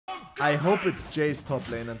I hope it's Jay's top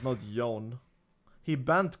lane and not Yone. He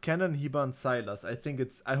banned Cannon, he banned Sylas.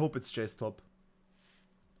 I hope it's Jay's top.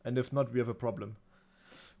 And if not, we have a problem.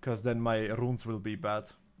 Because then my runes will be bad.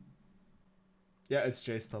 Yeah, it's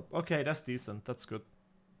Jay's top. Okay, that's decent. That's good.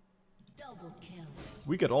 Double kill.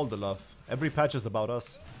 We get all the love. Every patch is about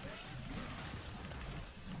us.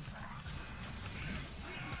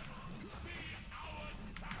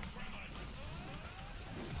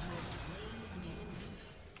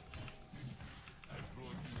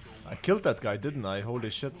 I killed that guy, didn't I? Holy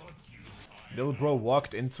shit. Little bro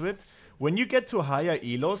walked into it. When you get to higher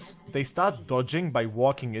elos, they start dodging by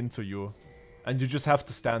walking into you. And you just have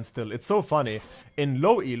to stand still. It's so funny. In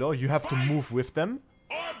low elo, you have to move with them.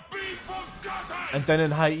 And then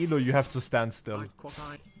in high elo, you have to stand still.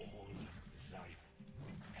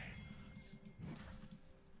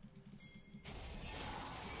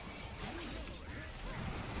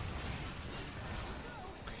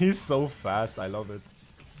 He's so fast, I love it.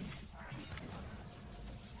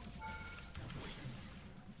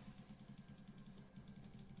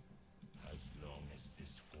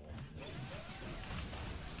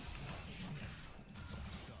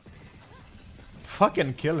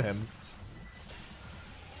 Fucking kill him.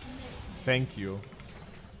 Thank you.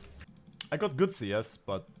 I got good CS,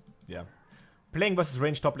 but yeah. Playing versus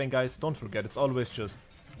range top lane, guys, don't forget, it's always just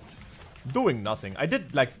doing nothing. I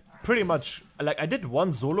did like pretty much, like I did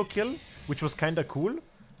one solo kill, which was kinda cool.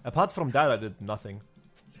 Apart from that, I did nothing.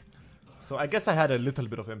 So I guess I had a little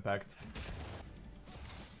bit of impact.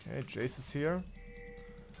 Okay, Jace is here.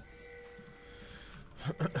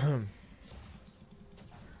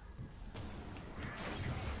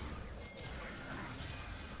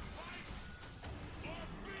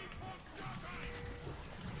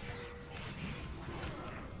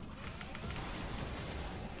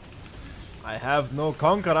 I have no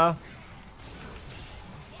Conqueror.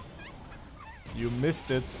 You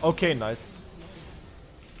missed it. Okay, nice.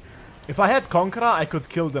 If I had Conqueror, I could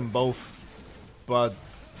kill them both. But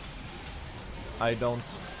I don't.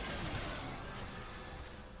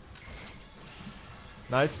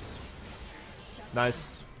 Nice.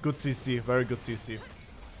 Nice. Good CC. Very good CC.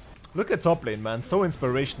 Look at top lane, man. So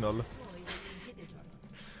inspirational.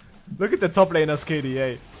 Look at the top laner's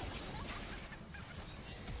KDA.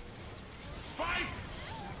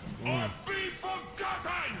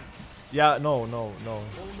 Yeah, no. Almost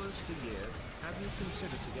a year. Have you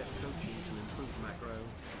considered to get coaching to improve macro?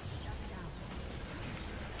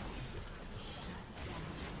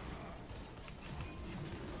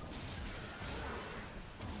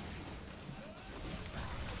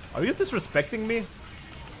 Are you disrespecting me?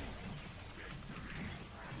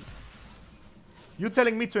 You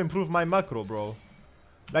telling me to improve my macro, bro.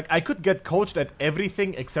 Like, I could get coached at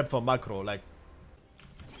everything except for macro, like.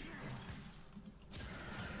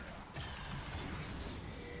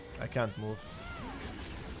 I can't move.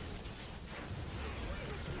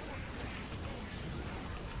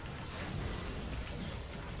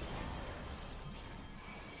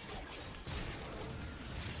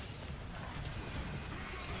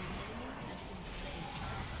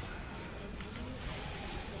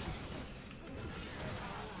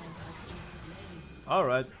 All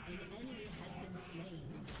right.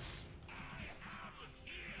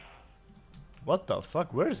 What the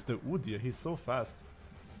fuck? Where is the Udyr? He's so fast.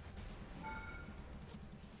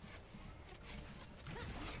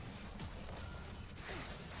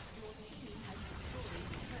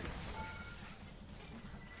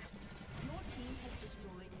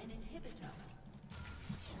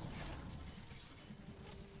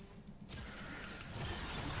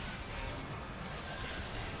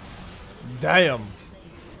 Damn!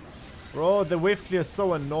 Bro, the wave clear is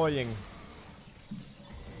so annoying.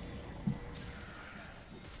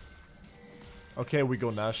 Okay, we go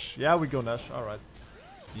Nash. Yeah, we go Nash. Alright.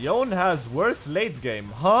 Yone has worse late game.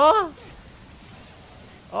 Huh?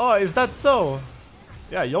 Oh, is that so?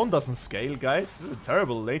 Yeah, Yone doesn't scale, guys. He's a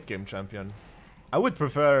terrible late game champion. I would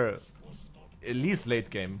prefer at least late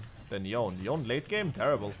game than Yone. Yone late game?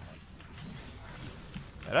 Terrible.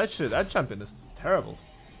 Yeah, that champion is terrible.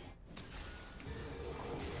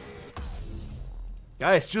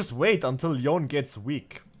 Guys, just wait until Yone gets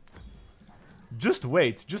weak. Just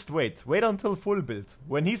wait, just wait. Wait until full build.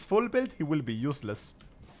 When he's full build, he will be useless.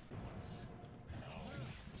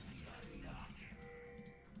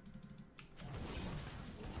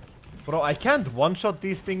 Bro, I can't one-shot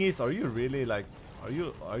these thingies. Are you really like... Are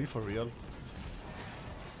you for real?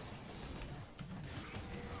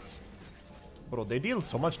 Bro, they deal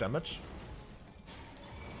so much damage.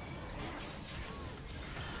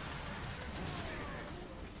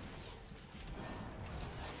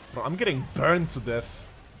 Bro, I'm getting burned to death.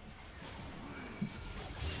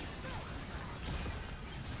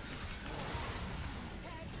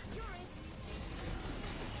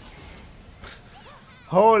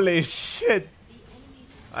 Holy shit!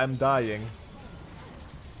 I'm dying.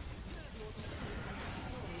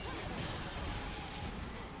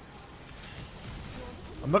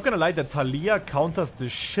 I'm not gonna lie, that Talia counters the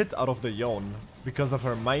shit out of the Yone. Because of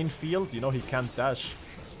her minefield, you know, he can't dash.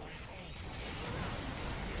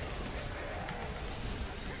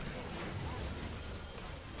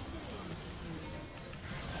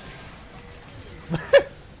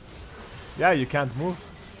 Yeah, you can't move.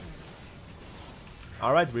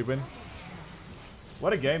 Alright, we win.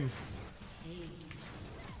 What a game.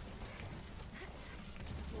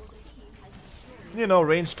 You know,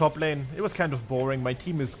 range top lane. It was kind of boring. My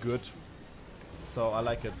team is good. So I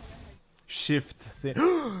like it. Shift thing.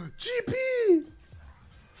 GP!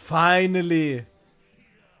 Finally!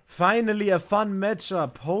 Finally a fun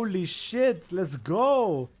matchup. Holy shit. Let's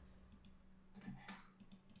go.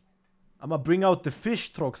 I'ma bring out the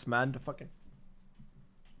fish Aatrox, man. The fucking...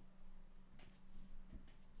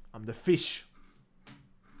 I'm the fish.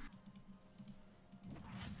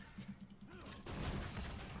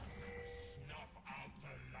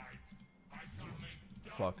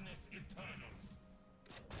 Fuck.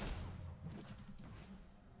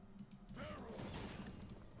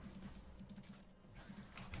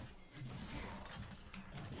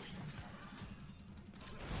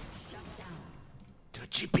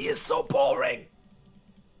 Dude, GP is so boring.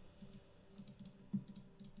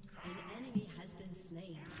 An enemy has been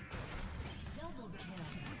slain. Double kill.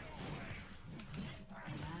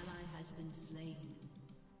 An ally has been slain.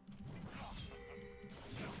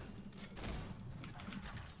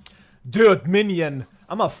 Dude, minion.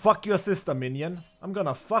 I'ma fuck your sister, minion. I'm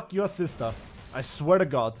gonna fuck your sister. I swear to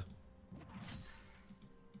God.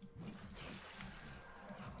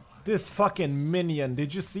 This fucking minion.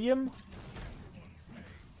 Did you see him?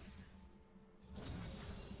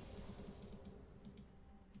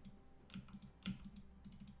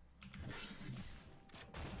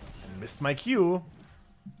 I missed my cue.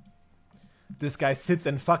 This guy sits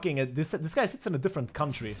in fucking... This guy sits in a different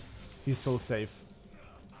country. He's so safe.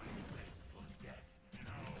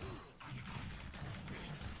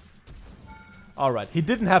 Alright, he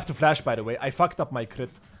didn't have to flash, by the way. I fucked up my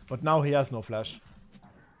crit, but now he has no flash.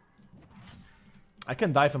 I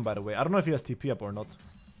can dive him, by the way. I don't know if he has TP up or not,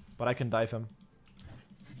 but I can dive him.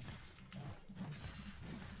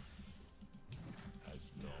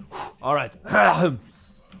 Alright. I'm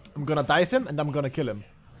gonna dive him and I'm gonna kill him.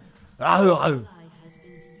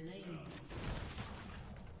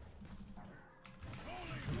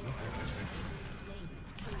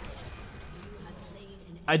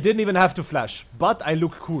 I didn't even have to flash, but I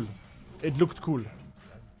look cool. It looked cool.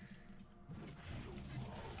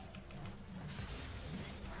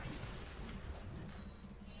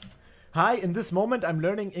 Hi, in this moment I'm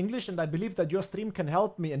learning English and I believe that your stream can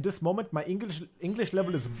help me. In this moment my English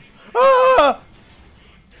level is... Ah!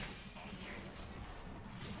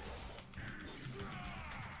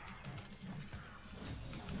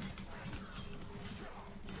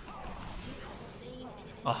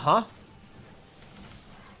 Uh-huh.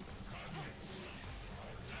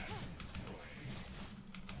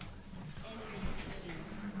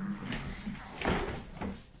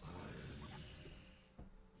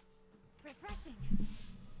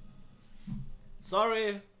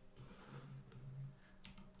 Sorry.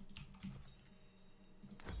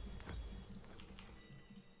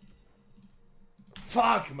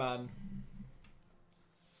 Fuck, man.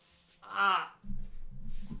 Ah.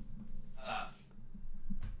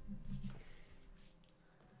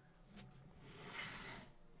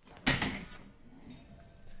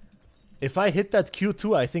 If I hit that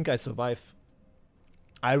Q2, I think I survive.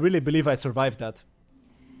 I really believe I survived that.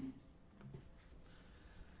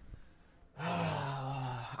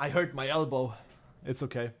 I hurt my elbow. It's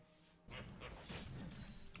okay.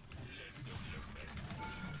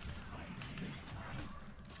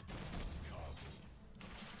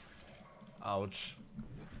 Ouch.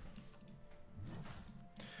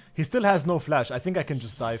 He still has no flash. I think I can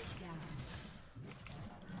just dive.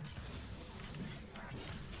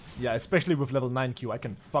 Yeah, especially with level 9 Q. I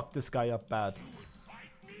can fuck this guy up bad.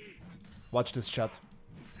 Watch this, chat.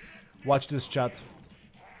 Watch this, chat.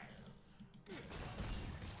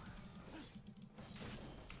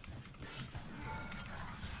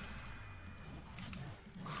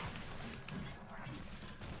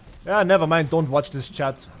 Yeah, never mind. Don't watch this,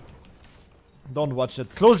 chat. Don't watch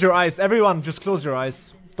it. Close your eyes. Everyone, just close your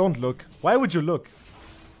eyes. Don't look. Why would you look?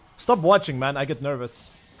 Stop watching, man. I get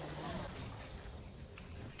nervous.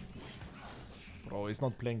 Bro, he's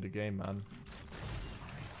not playing the game, man.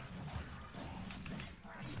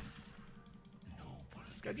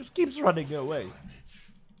 This guy just keeps running away.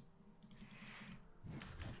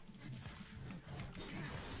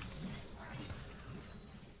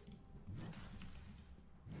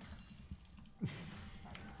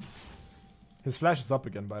 His flash is up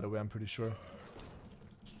again, by the way, I'm pretty sure.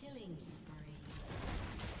 Killing spree.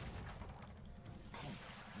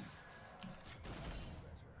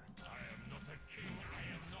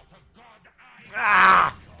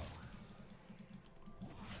 Ah!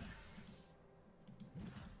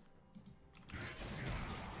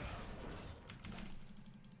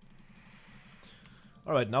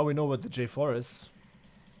 Alright, now we know what the J4 is.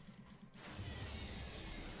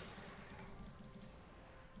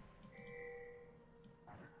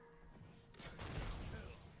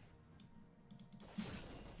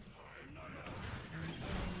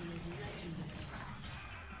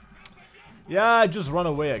 Yeah, I just run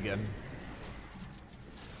away again.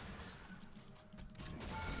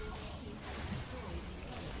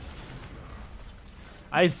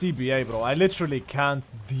 I CBA, bro. I literally can't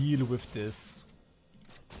deal with this.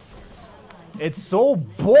 It's so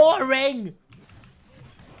boring!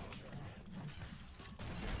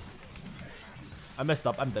 I messed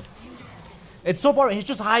up. I'm dead. It's so boring. He's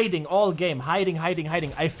just hiding all game. Hiding, hiding,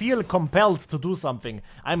 hiding. I feel compelled to do something.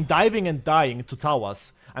 I'm diving and dying to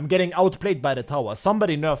towers. I'm getting outplayed by the towers.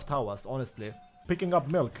 Somebody nerf towers, honestly. Picking up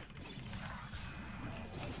milk.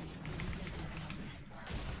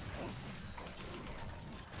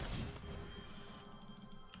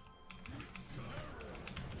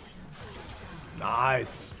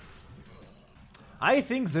 Nice. I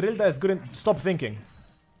think Zerilda is good in... Stop thinking.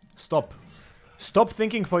 Stop. Stop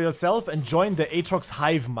thinking for yourself and join the Aatrox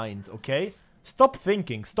hive mind, okay? Stop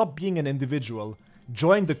thinking. Stop being an individual.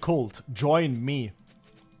 Join the cult. Join me.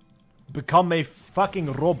 Become a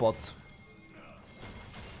fucking robot.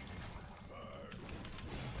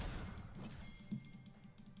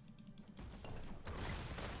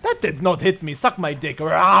 That did not hit me. Suck my dick.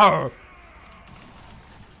 Rawr!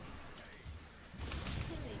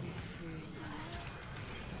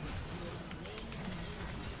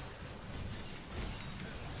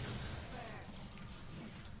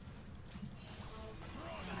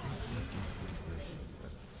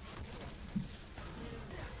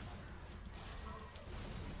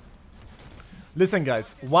 Listen,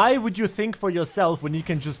 guys, why would you think for yourself when you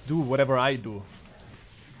can just do whatever I do?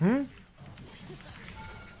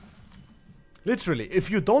 Literally, if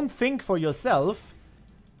you don't think for yourself,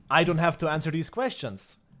 I don't have to answer these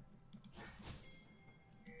questions.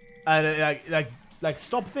 And like,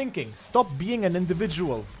 stop thinking. Stop being an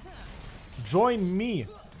individual. Join me.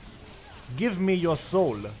 Give me your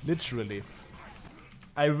soul, literally.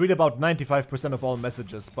 I read about 95% of all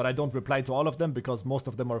messages, but I don't reply to all of them because most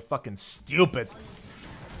of them are fucking stupid.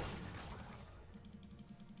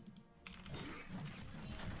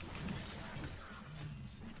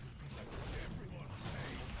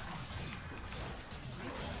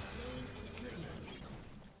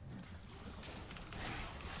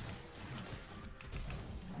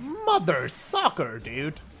 Mother sucker,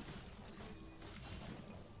 dude.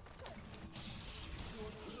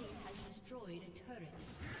 Destroyed a turret.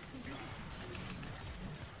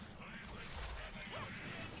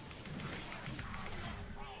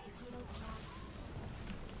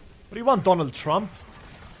 What do you want, Donald Trump?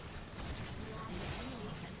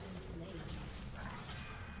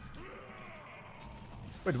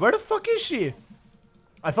 Wait, where the fuck is she?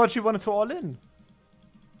 I thought she wanted to all in.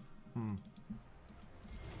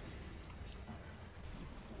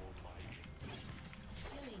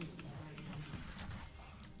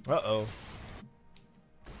 Uh-oh.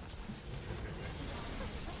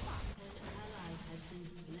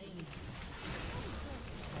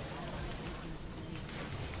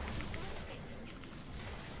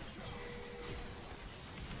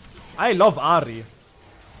 I love Ahri.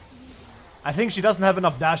 I think she doesn't have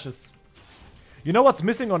enough dashes. You know what's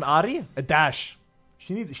missing on Ahri? A dash.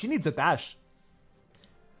 She needs a dash.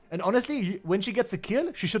 And honestly, when she gets a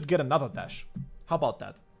kill, she should get another dash. How about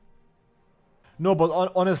that? No, but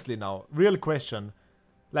honestly now, real question.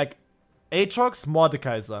 Like, Aatrox,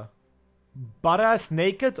 Mordekaiser. Butt-ass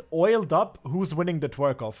naked, oiled up, who's winning the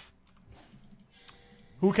twerk off?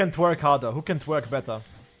 Who can twerk harder? Who can twerk better?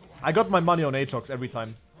 I got my money on Aatrox every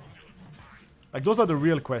time. Like, those are the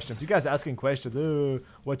real questions. You guys asking questions,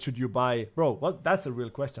 what should you buy? Bro, what? That's a real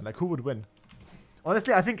question. Like, who would win?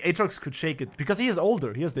 Honestly, I think Aatrox could shake it. Because he is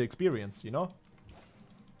older. He has the experience, you know?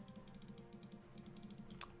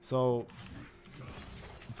 So...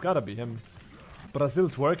 it's gotta be him. Brazil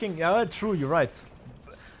twerking? Yeah, true, you're right.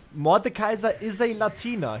 Mordekaiser is a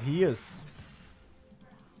Latina. He is.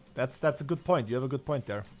 That's a good point. You have a good point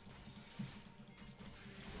there.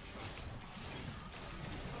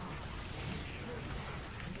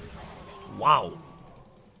 Wow.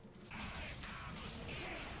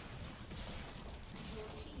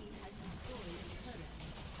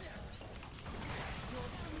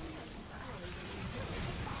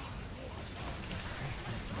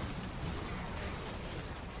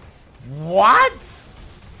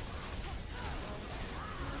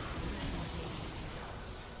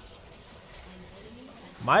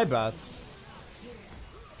 My bad.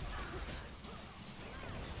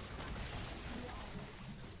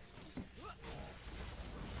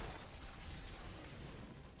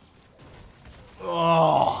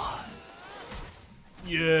 Oh.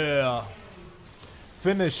 Yeah.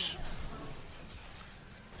 Finish.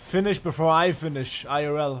 Finish before I finish.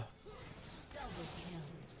 IRL.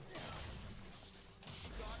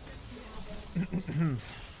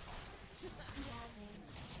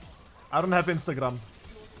 I don't have Instagram.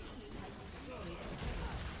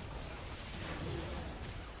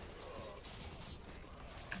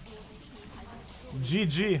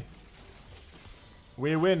 GG.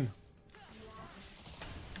 We win.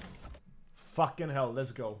 Fucking hell,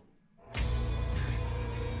 let's go.